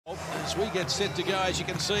as we get set to go. As you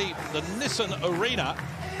can see, the Nissan Arena,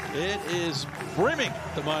 it is brimming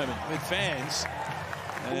at the moment with fans.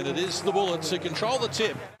 And it is the Bullets who control the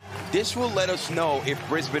tip. This will let us know if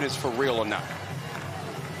Brisbane is for real or not.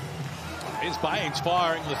 Here's Baines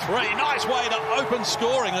firing the three. Nice way to open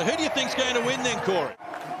scoring. Who do you think's going to win then, Corey?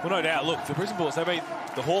 Well, no doubt. Look, the Brisbane Bullets, they beat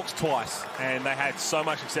the Hawks twice, and they had so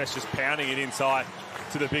much success just pounding it inside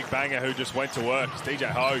to the big banger who just went to work. It's DJ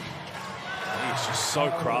Hogue. He's just so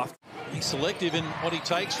crafty. He's selective in what he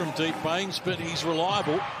takes from deep Baines, but he's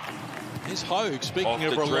reliable. Here's Hogue, speaking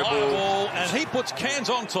of reliable, and he puts Cairns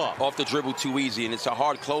on top. Off the dribble too easy, and it's a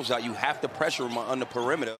hard closeout. You have to pressure him on the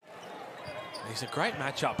perimeter. He's a great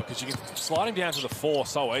matchup because you can slide him down to the 4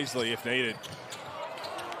 so easily if needed.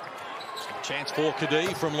 Chance for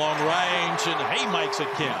Kadee from long range, and he makes it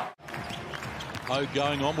count. Hogue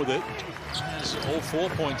going on with it. Has all 4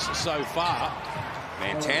 points so far.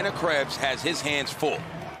 Montana Krebs has his hands full.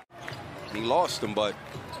 And he lost them, but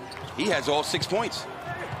he has all 6 points.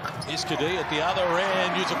 Here's Kadee at the other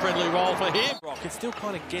end. User-friendly roll for him. Can still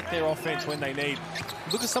kind of get their offense when they need.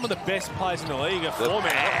 Look at some of the best players in the league. A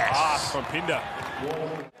 4-man pass from Pinder.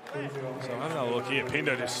 So having a look here.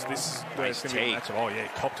 Pinder, this is where it's going to be a matchup. Oh, yeah,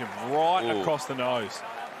 copped him right across the nose.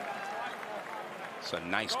 It's a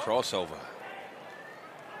nice crossover.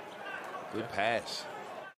 Good pass.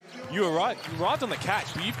 You were right. You arrived on the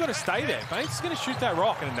catch, but you've got to stay there. Baines is going to shoot that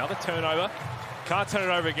rock, and another turnover. Can't turn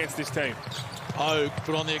it over against this team. Hogue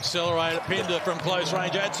put on the accelerator. Pinder from close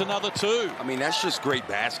range adds another 2. I mean, that's just great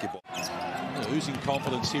basketball. Losing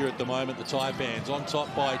confidence here at the moment, the Taipans on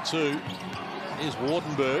top by 2. Here's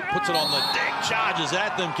Wardenberg, puts it on the deck, charges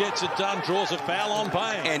at them, gets it done, draws a foul on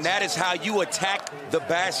Baines. And that is how you attack the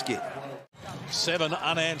basket. 7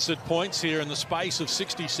 unanswered points here in the space of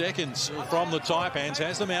 60 seconds from the Taipans.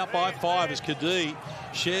 Has them out by 5 as Kadee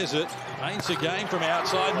shares it. Baines again from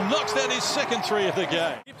outside, knocks down his second 3 of the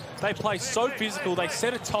game. They play so physical. They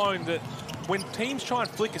set a tone that when teams try and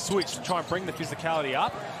flick a switch to try and bring the physicality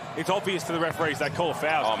up, it's obvious to the referees they call a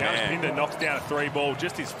foul. Pinder knocks down a 3 ball,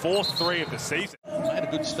 just his 4th 3 of the season. Made a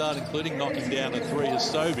good start, including knocking down a 3 as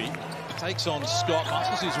Sobey takes on Scott,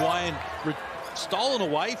 muscles his way in. Stolen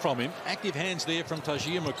away from him. Active hands there from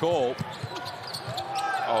Tajir McCall.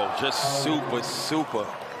 Oh, just super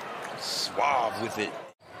suave with it.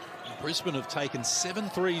 Brisbane have taken 7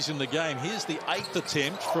 threes in the game. Here's the 8th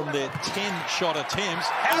attempt from their 10-shot attempts.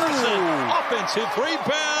 Harrison, offensive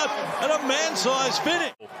rebound, and a man-sized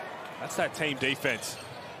finish. That's that team defense.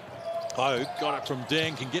 Hogue got it from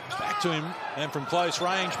Deng, can get back to him, and from close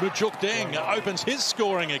range, Muchuk Deng opens his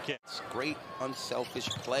scoring account. Great unselfish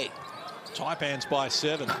play. Taipans by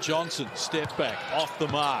 7. Johnson, step back, off the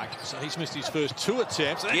mark. So he's missed his first 2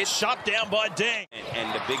 attempts. And it's shut down by Deng.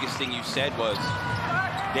 And the biggest thing you said was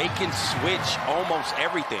they can switch almost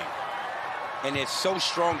everything. And it's so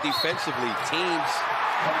strong defensively. Teams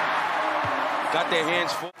got their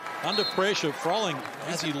hands full. Under pressure, Froling,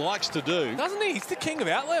 as he likes to do. Doesn't he? He's the king of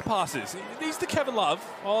outlet passes. He's the Kevin Love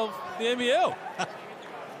of the NBL.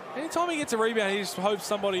 Anytime he gets a rebound, he just hopes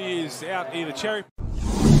somebody is out either cherry.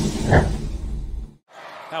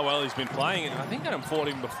 How well he's been playing, and I think Adam Ford,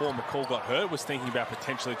 even before McCall got hurt, was thinking about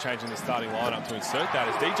potentially changing the starting lineup to insert that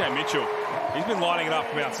as DJ Mitchell. He's been lining it up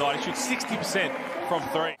from outside. He shoots 60% from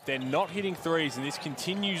 3. They're not hitting threes, and this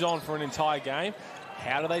continues on for an entire game.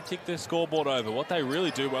 How do they tick their scoreboard over? What they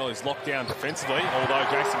really do well is lock down defensively, although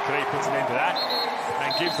Jason Kadee puts an end to that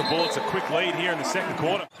and gives the Bullets a quick lead here in the second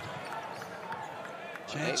quarter.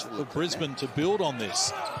 Chance for Brisbane to build on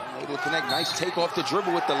this. Able to connect. Nice take off the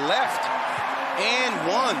dribble with the left. And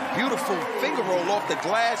 1. Beautiful finger roll off the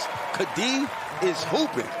glass. Kadee is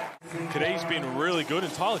hooping. Kadee's been really good,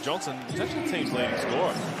 and Tyler Johnson is actually the team's leading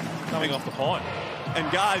scorer coming off the point. And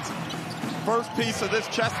guys, first piece of this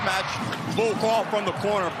chess match, full call from the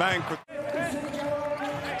corner, bang.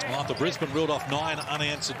 After Brisbane reeled off 9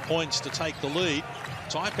 unanswered points to take the lead,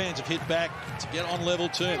 Taipans have hit back to get on level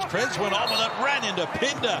terms. Krebs went on with it, ran into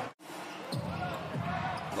Pinder.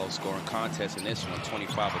 Low scoring contest in this one,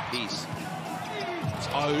 25 apiece.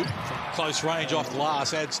 Hogue from close range off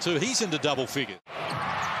glass adds 2. He's into double figures.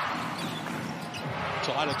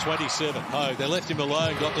 Tied at 27. Hogue, they left him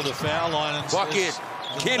alone, got to the foul line. And bucket.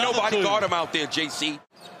 Can't nobody guard him out there, JC.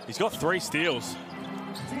 He's got 3 steals.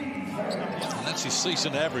 And that's his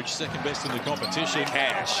season average, second best in the competition.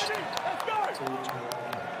 Cash.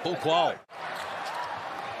 Full qual.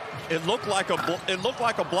 It looked like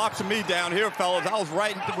a block to me down here, fellas. I was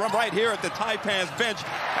right here at the Taipans bench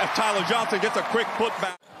as Tyler Johnson gets a quick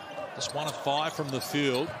putback. Just 1 of 5 from the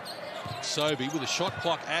field. Sobey with a shot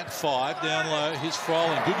clock at 5 down low. His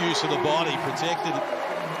Froling, good use of the body, protected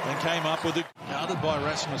and came up with it. Guarded by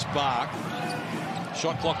Rasmus Bark.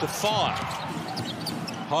 Shot clock to 5.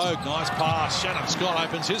 Hogue, nice pass. Shannon Scott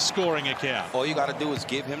opens his scoring account. All you got to do is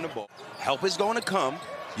give him the ball. Help is going to come.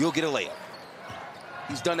 You'll get a layup.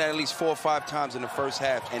 He's done that at least 4 or 5 times in the first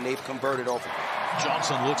half, and they've converted off of it.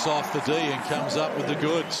 Johnson looks off the D and comes up with the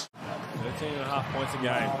goods. 13.5 points a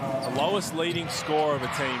game. The lowest leading score of a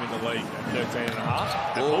team in the league at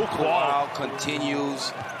 13.5. Bull Corral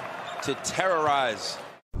continues to terrorize.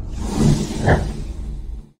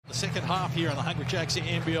 The second half here on the Hungry Jacks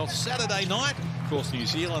NBL Saturday night. Of course, New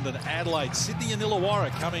Zealand and Adelaide. Sydney and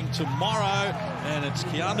Illawarra coming tomorrow. And it's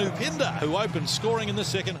Keanu Pinder who opens scoring in the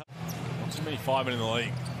second half. Not too many firemen in the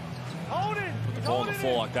league. Put the ball on the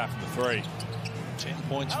floor like that from the 3. 10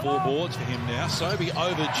 points, 4 boards for him now. Sobey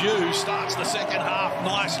overdue, starts the second half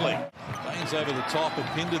nicely. Baines over the top of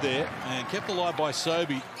Pinder there and kept alive by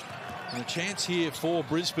Sobey. And a chance here for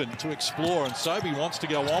Brisbane to explore, and Sobey wants to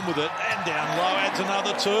go on with it, and down low adds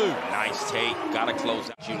another 2. Nice take, gotta close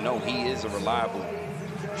out. You know he is a reliable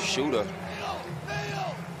shooter.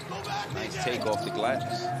 Nice take off the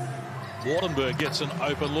glass. Wardenberg gets an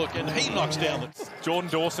open look, and he knocks down the...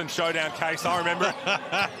 Jordan Dawson showdown case, I remember.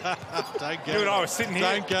 Don't go. You and I were sitting here.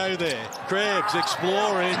 Don't go there. Krebs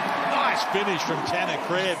exploring. Nice finish from Tanner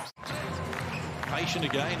Krebs. Patient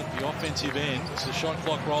again at the offensive end. As the shot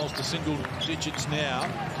clock rolls to single digits now.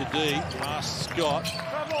 Kadee past Scott.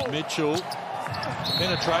 Mitchell.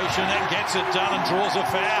 Penetration and gets it done and draws a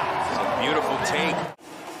foul. It's a beautiful take.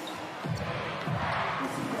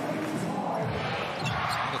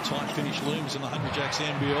 A tight finish looms in the Hungry Jacks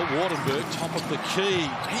NBL. Wardenberg, top of the key.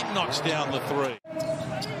 He knocks down the 3.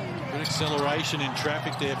 Good acceleration in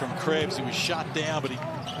traffic there from Krebs. He was shut down, but he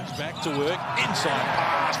goes back to work. Inside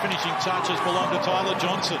pass. Finishing touches belong to Tyler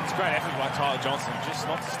Johnson. It's a great effort by Tyler Johnson, just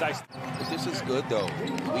not to stay. But this is good, though.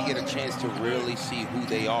 We get a chance to really see who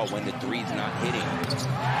they are when the 3's not hitting.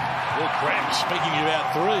 Will Grant, speaking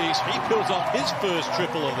about 3s, he builds off his first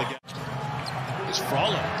triple of the game. It's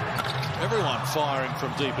Frolic. Everyone firing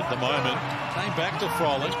from deep at the moment. Came back to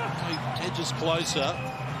Frolic. He edges closer.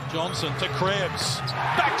 Johnson to Krebs.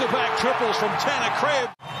 Back-to-back triples from Tanner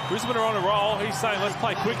Krebs. Brisbane are on a roll. He's saying, let's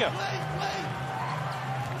play quicker.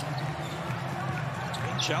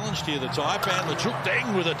 Being challenged here, the Taipan. Lajuk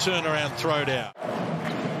Deng with a turnaround throwdown.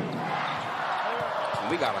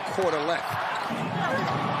 We got a quarter left.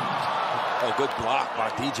 Oh, good block by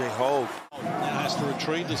DJ Hogue. Now has to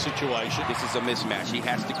retrieve the situation. This is a mismatch. He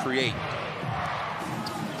has to create.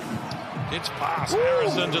 It's past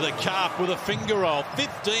Harrison to the cup with a finger roll.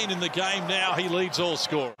 15 in the game now. He leads all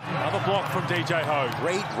scorers. Another block from DJ Hogue.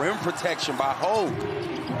 Great rim protection by Hogue.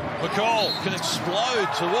 McCall can explode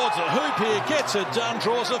towards the hoop here. Gets it done.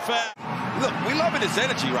 Draws a foul. Look, we're loving his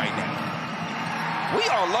energy right now. We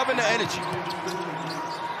are loving the energy.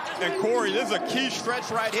 And Corey, this is a key stretch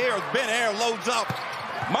right here as Ben Air loads up.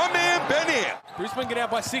 My man, Ben Air. Brisbane get out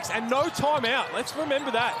by 6 and no timeout. Let's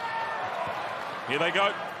remember that. Here they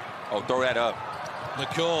go. Oh, throw that up.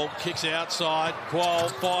 McCall kicks outside. Qual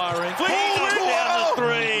firing. Oh, down the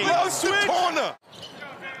 3. Close the corner.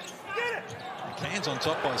 Cairns on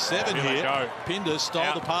top by 7 Here they here. go. Pinder stole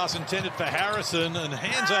Out. the pass intended for Harrison and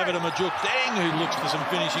hands over to Majuk Deng, who looks for some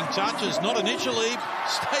finishing touches. Not initially.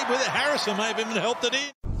 Stayed with it. Harrison may have even helped it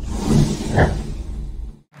in.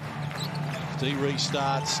 D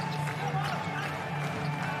restarts.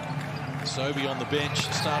 Sobey on the bench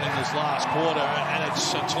starting this last quarter, and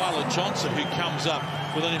it's Tyler Johnson who comes up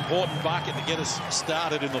with an important bucket to get us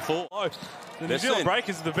started in the fourth. The New Zealand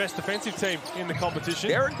Breakers are the best defensive team in the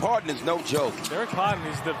competition. Derek Parton is no joke. Derek Parton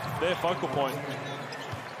is their focal point.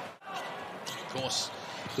 Of course,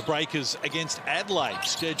 the Breakers against Adelaide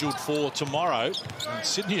scheduled for tomorrow, and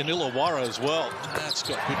Sydney and Illawarra as well. That's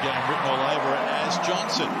got good game written all over it as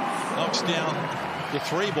Johnson knocks down the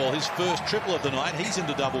 3 ball, his first triple of the night. He's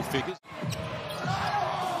into double figures.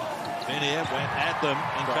 Ben Air went at them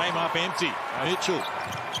and came up empty. Mitchell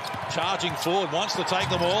charging forward, wants to take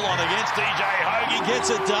them all on against DJ Hogue. He gets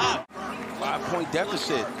it done. 5-point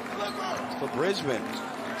deficit for Brisbane.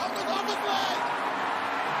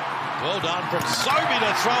 Well done from Sobey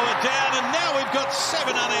to throw it down, and now we've got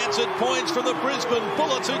 7 unanswered points from the Brisbane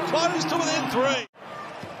Bullets, who close to within 3.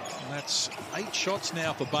 And that's 8 shots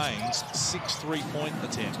now for Baines, 6 3-point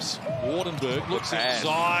attempts. Wardenberg looks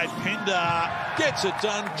inside. Pinder gets it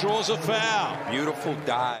done, draws a foul. Beautiful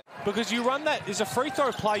dive. Because you run that, there's a free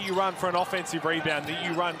throw play you run for an offensive rebound that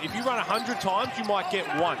you run. If you run 100 times, you might get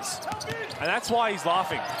once. And that's why he's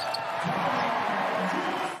laughing.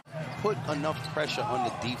 Put enough pressure on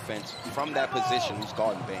the defense from that position who's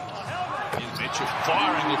guarding Baines. Here's Mitchell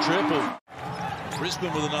firing the triple.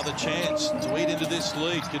 Brisbane with another chance to eat into this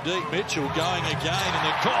lead. Cairns Mitchell going again in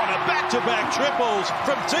the corner. Back-to-back triples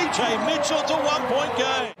from DJ Mitchell. It's a 1-point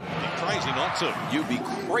game. You'd be crazy not to. You'd be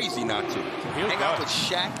crazy not to. Hang out with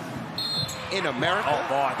Shaq in America. Oh,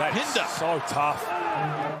 my, that's Hinder. so tough.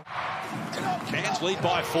 Cairns lead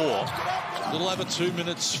by 4. A little over 2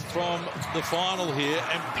 minutes from the final here.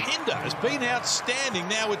 And Pinder has been outstanding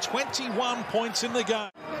now with 21 points in the game.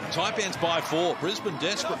 Taipans by 4. Brisbane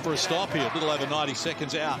desperate for a stop here. A little over 90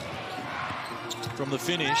 seconds out from the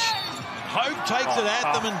finish. Hogue takes it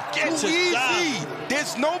at them and gets it done.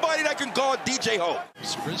 There's nobody that can guard DJ Hogue.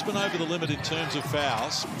 Brisbane over the limit in terms of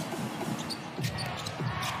fouls.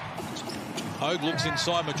 Hogue looks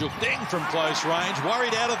inside. Majuk Deng from close range.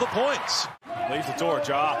 Worried out of the points. Leaves the door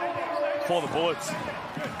ajar for the Bullets.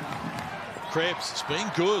 Krebs, it's been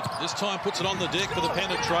good. This time puts it on the deck for the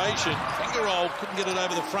penetration. Finger roll, couldn't get it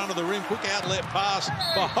over the front of the rim. Quick outlet pass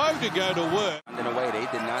for Hogue to go to work. In a way, they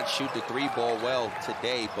did not shoot the 3-ball well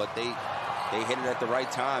today, but they hit it at the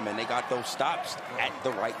right time, and they got those stops at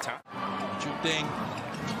the right time. Deng,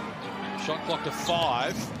 shot clock to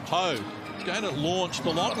 5. Hogue going to launch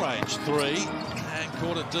the long-range 3 and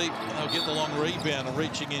caught it deep. They'll get the long rebound and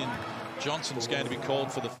reaching in. Johnson's going to be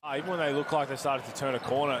called for the... Even when they look like they started to turn a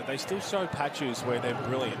corner, they still show patches where they're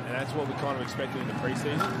brilliant, and that's what we kind of expected in the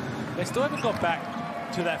preseason. They still haven't got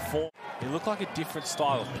back to that form. They look like a different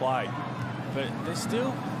style of play, but they're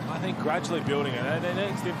still, I think, gradually building it. And their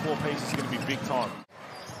next in-floor piece is going to be big time.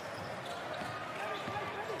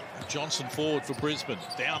 Johnson forward for Brisbane,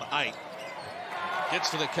 down 8.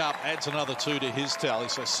 Gets to the cup, adds another 2 to his tally,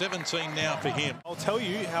 so 17 now for him. I'll tell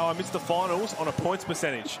you how I missed the finals on a points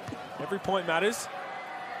percentage. Every point matters.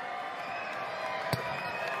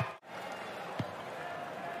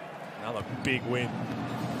 Another big win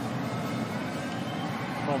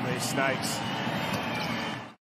from these Snakes.